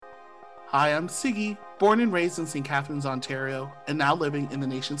Hi, I'm Sigi, born and raised in St. Catharines, Ontario, and now living in the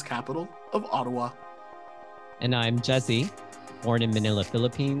nation's capital of Ottawa. And I'm Jezzie, born in Manila,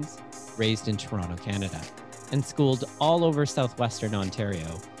 Philippines, raised in Toronto, Canada, and schooled all over southwestern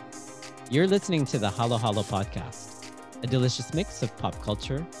Ontario. You're listening to the Halo Halo podcast, a delicious mix of pop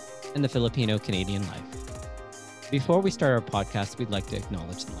culture and the Filipino Canadian life. Before we start our podcast, we'd like to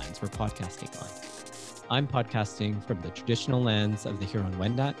acknowledge the lands we're podcasting on. I'm podcasting from the traditional lands of the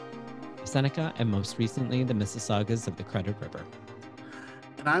Huron-Wendat, Seneca, and most recently, the Mississaugas of the Credit River.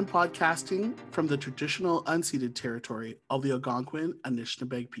 And I'm podcasting from the traditional unceded territory of the Algonquin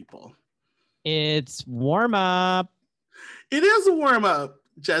Anishinaabe people. It's Warmup. It is a warm-up,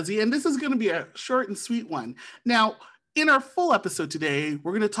 Jezzie, and this is going to be a short and sweet one. Now, in our full episode today,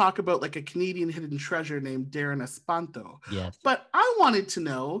 we're going to talk about like a Canadian hidden treasure named Darren Espanto. Yes. But I wanted to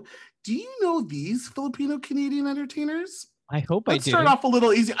know, do you know these Filipino Canadian entertainers? I hope Let's I do. start off a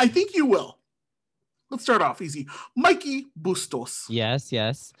little easy. I think you will. Let's start off easy. Mikey Bustos. Yes.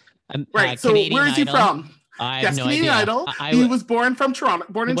 Right. So Canadian where is he Idol? from? I have Yes, no Canadian idea. Idol. He was born from Toronto.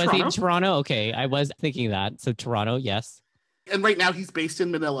 Born in Was Toronto. he in Toronto? Okay, I was thinking that. So Toronto, yes. And right now he's based in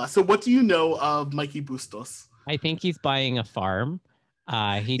Manila. So what do you know of Mikey Bustos? I think he's buying a farm.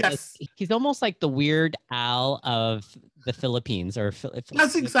 Yes. He's almost like the Weird Al of the Philippines, or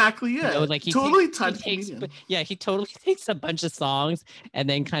That's exactly it. You know, like he totally takes, he totally takes a bunch of songs and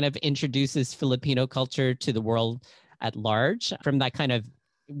then kind of introduces Filipino culture to the world at large from that kind of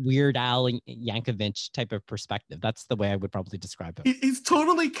Weird Al Yankovic type of perspective. That's the way I would probably describe him. He's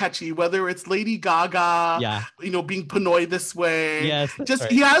totally catchy, whether it's Lady Gaga, Yeah. Being Pinoy this way. Yes. Just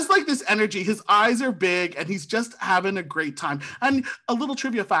right. He has like this energy. His eyes are big and he's just having a great time. And a little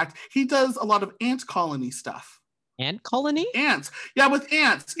trivia fact, he does a lot of ant colony stuff. Ant colony? Ants. Yeah, with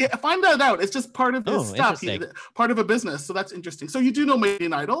ants. Yeah, find that out. It's just part of his stuff. Part of a business. So that's interesting. So you do know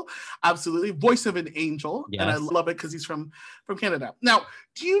Canadian Idol. Absolutely. Voice of an angel. Yes. And I love it because he's from Canada. Now,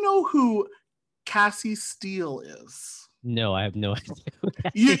 do you know who Cassie Steele is? No, I have no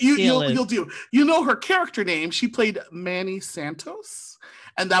idea. You'll do. You know her character name. She played Manny Santos.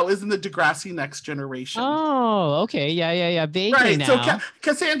 And that was in the Degrassi Next Generation. Oh, okay. Yeah. Vaguely right. now. So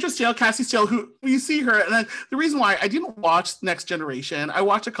Cassandra Steele, Cassie Steele, who you see her, and then the reason why I didn't watch Next Generation, I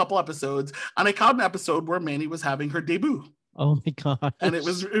watched a couple episodes, and I caught an episode where Manny was having her debut. Oh my God. And it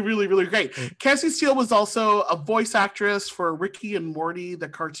was really, really great. Cassie Steele was also a voice actress for Ricky and Morty, the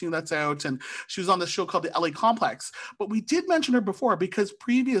cartoon that's out. And she was on the show called The LA Complex. But we did mention her before because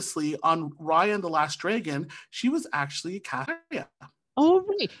previously on Raya and the Last Dragon, she was actually Katya. Oh,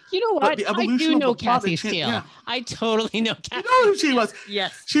 right. You know what? I do know Cassie Steele. Yeah. I totally know Cassie. You know who she was?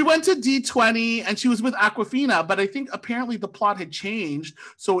 Yes. She went to D20 and she was with Awkwafina, but I think apparently the plot had changed.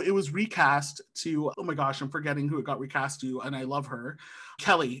 So it was recast to, oh my gosh, I'm forgetting who it got recast to, and I love her.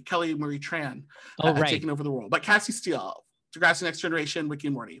 Kelly Marie Tran. Right. Taking over the world. But Cassie Steele, Degrassi Next Generation, Ricky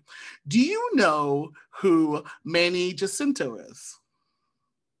and Morty. Do you know who Manny Jacinto is?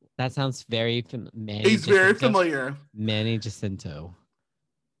 That sounds very familiar. He's very familiar. Manny Jacinto.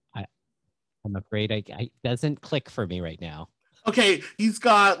 I'm afraid it doesn't click for me right now. Okay, he's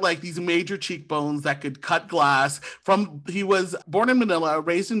got like these major cheekbones that could cut glass. He was born in Manila,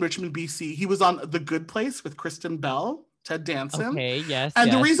 raised in Richmond, BC. He was on The Good Place with Kristen Bell, Ted Danson. Okay, yes.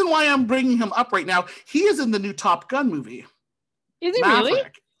 And the reason why I'm bringing him up right now, he is in the new Top Gun movie. Is he Maverick.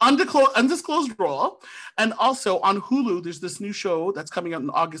 really? Undisclosed role. And also on Hulu, there's this new show that's coming out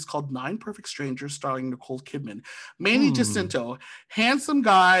in August called 9 Perfect Strangers, starring Nicole Kidman. Manny Jacinto, handsome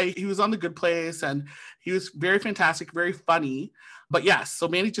guy. He was on The Good Place and he was very fantastic, very funny. But yes, so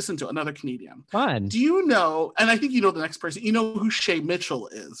Manny Jacinto, another Canadian. Fun. Do you know, and I think you know the next person, you know who Shay Mitchell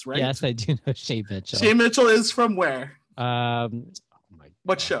is, right? Yes, I do know Shay Mitchell. Shay Mitchell is from where?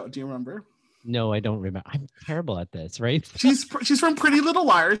 What show? Do you remember? No, I don't remember. I'm terrible at this, right? She's from Pretty Little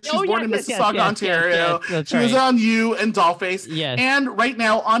Liars. She's born in Mississauga, Ontario. She was on You and Dollface. Yes. And right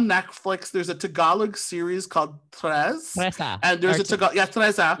now on Netflix, there's a Tagalog series called Trese. And there's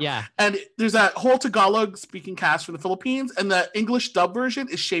Trese. Yeah. And there's a whole Tagalog speaking cast from the Philippines. And the English dub version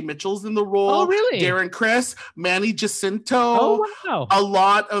is Shay Mitchell's in the role. Oh, really? Darren Criss, Manny Jacinto. Oh, wow. A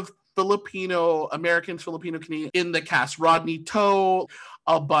lot of American Filipino Canadian in the cast. Rodney Toe.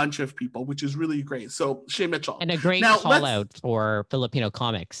 A bunch of people, which is really great. So Shay Mitchell. And a great call out for Filipino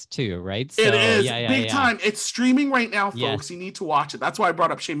comics too, right? So, it is big time. It's streaming right now, folks. Yes. You need to watch it. That's why I brought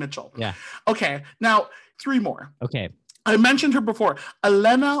up Shay Mitchell. Yeah. Okay. Now, 3 more. Okay. I mentioned her before.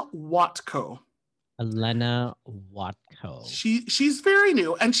 Elena Watko. She's very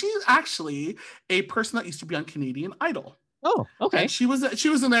new. And she's actually a person that used to be on Canadian Idol. Oh, okay. And she was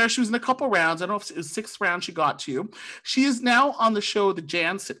in there. She was in a couple rounds. I don't know if it was 6th round she got to. She is now on the show, the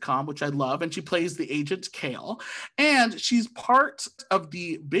Jann sitcom, which I love, and she plays the agent Kale. And she's part of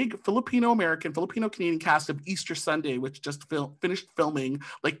the big Filipino Canadian cast of Easter Sunday, which just finished filming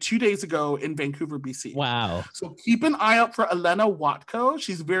like 2 days ago in Vancouver, BC. Wow. So keep an eye out for Elena Watko.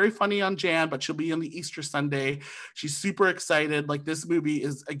 She's very funny on Jann, but she'll be on the Easter Sunday. She's super excited. Like, this movie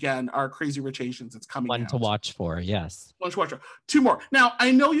is, again, our Crazy Rich Asians. It's coming One out. to watch for, yes. One to watch for. 2 more. Now,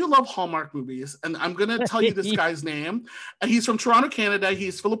 I know you love Hallmark movies, and I'm going to tell you this guy's name. He's from Toronto, Canada.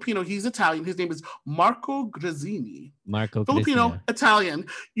 He's Filipino. He's Italian. His name is Marco Grazzini. Filipino, Italian.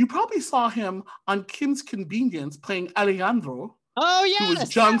 You probably saw him on Kim's Convenience playing Alejandro. Oh, yes. Who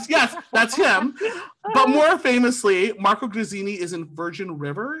was Jung's. Yes, that's him. But more famously, Marco Grazzini is in Virgin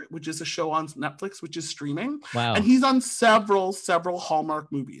River, which is a show on Netflix, which is streaming. Wow. And he's on several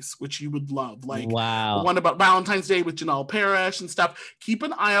Hallmark movies, which you would love. Like the one about Valentine's Day with Janelle Parrish and stuff. Keep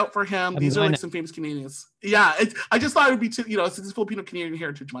an eye out for him. These are like some famous Canadians. Yeah, I just thought it would be, it's Filipino Canadian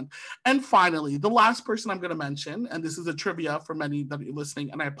Heritage Month. And finally, the last person I'm going to mention, and this is a trivia for many that are listening,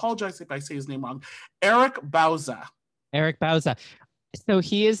 and I apologize if I say his name wrong, Eric Bauza. Eric Bauza. So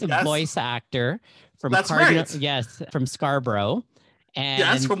he is a voice actor from from Scarborough. And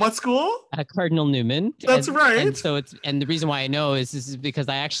yes, from what school? Cardinal Newman. That's right. And the reason why I know is because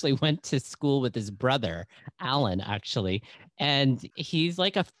I actually went to school with his brother, Alan, actually. And he's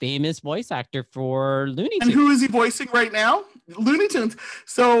like a famous voice actor for Looney Tunes. And who is he voicing right now? Looney Tunes.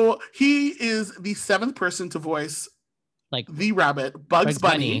 So he is the 7th person to voice like the rabbit, Bugs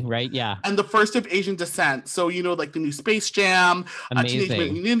Bunny, right? Yeah. And the first of Asian descent. So, like the new Space Jam, Teenage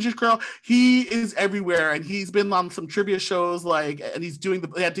Mutant Ninja Girl. He is everywhere. And he's been on some trivia shows, and he's doing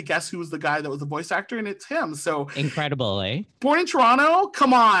they had to guess who was the guy that was the voice actor, and it's him. So incredible, eh? Born in Toronto,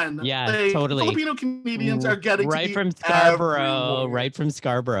 come on. Yeah, totally. Filipino Canadians are getting right from Scarborough. Right from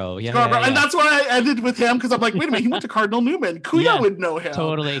Scarborough. Yeah, Scarborough. And that's why I ended with him, because I'm like, wait a minute, he went to Cardinal Newman. Kuya would know him.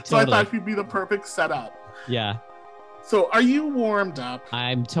 Totally. So I thought he'd be the perfect setup. Yeah. So are you warmed up?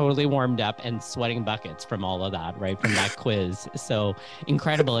 I'm totally warmed up and sweating buckets from all of that, right? From that quiz. So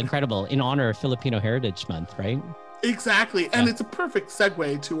incredible in honor of Filipino Heritage Month, right? Exactly. And it's a perfect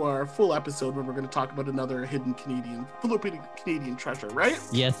segue to our full episode where we're going to talk about another hidden Filipino Canadian treasure, right?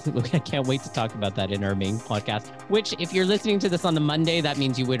 Yes. I can't wait to talk about that in our main podcast, which if you're listening to this on the Monday, that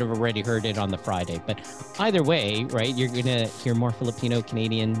means you would have already heard it on the Friday. But either way, right, you're going to hear more Filipino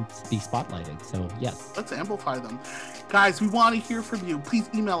Canadians be spotlighted. So yes. Let's amplify them. Guys, we want to hear from you. Please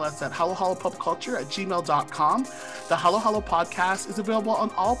email us at halohalopopculture@gmail.com. The Halo Halo podcast is available on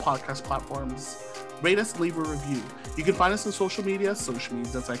all podcast platforms. Rate us and leave a review. You can find us on social media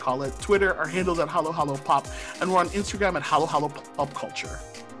as I call it. Twitter, our handle's at HaloHaloPop, and we're on Instagram at HaloHaloPopCulture.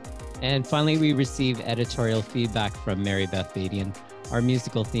 And finally, we receive editorial feedback from Mary Beth Badian. Our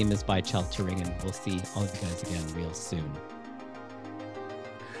musical theme is by Cheltering, and we'll see all of you guys again real soon.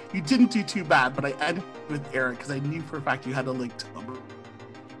 You didn't do too bad, but I ended with Eric because I knew for a fact you had a link to them.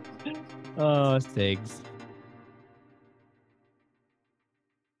 Oh, Sigs.